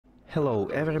Hello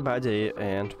everybody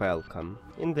and welcome.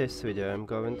 In this video I'm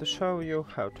going to show you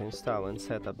how to install and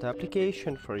set up the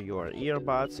application for your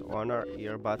earbuds HONOR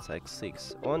Earbuds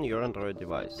X6 on your Android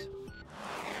device.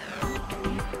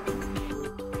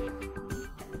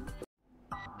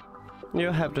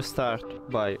 You have to start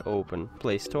by open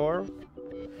Play Store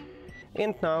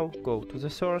and now go to the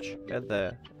search at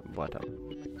the bottom.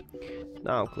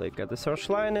 Now click at the search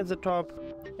line at the top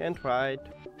and write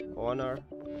HONOR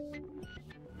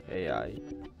AI.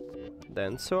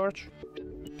 Then search,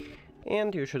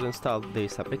 and you should install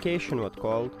this application what's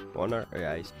called HONOR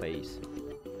AI Space.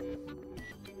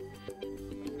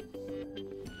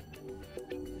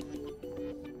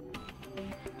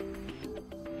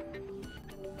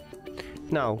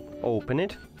 Now open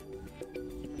it,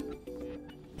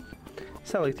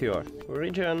 select your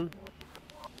region,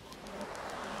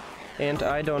 and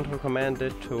I don't recommend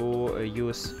it to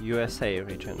use USA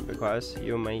region because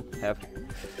you may have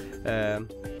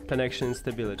connection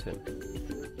instability,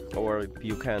 or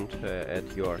you can't add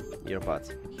your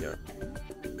earbuds here.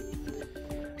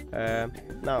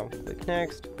 Now click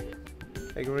next,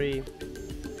 agree,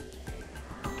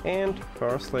 and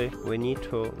firstly we need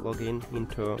to log in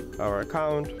into our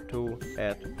account to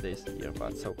add this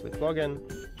earbud. So click login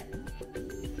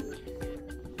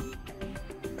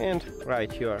and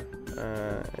write your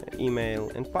email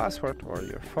and password or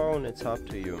your phone, it's up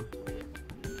to you.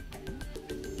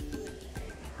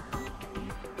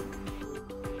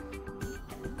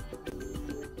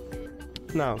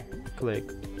 Now click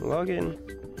login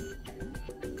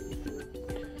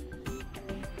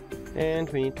and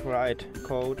we need to write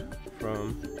code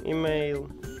from email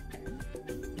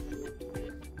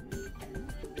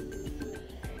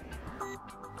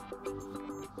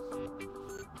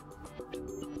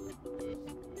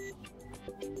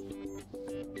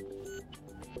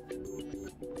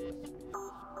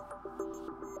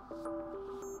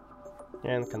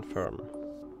and confirm.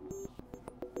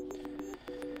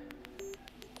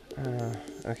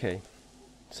 Okay,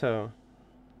 so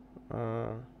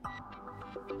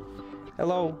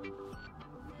hello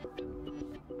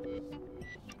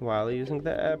while using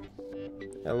the app.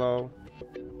 Hello.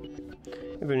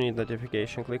 If you need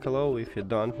notification, click allow. If you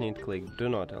don't need, click do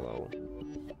not allow.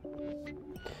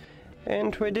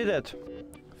 And we did it.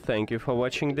 Thank you for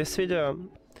watching this video.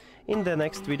 In the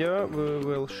next video we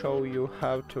will show you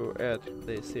how to add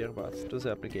these earbuds to the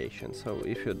application, so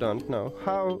if you don't know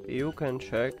how, you can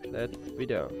check that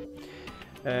video.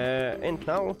 And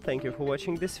now, thank you for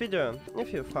watching this video.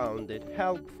 If you found it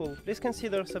helpful, please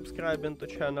consider subscribing to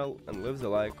the channel and leave the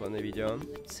like on the video.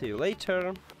 See you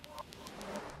later!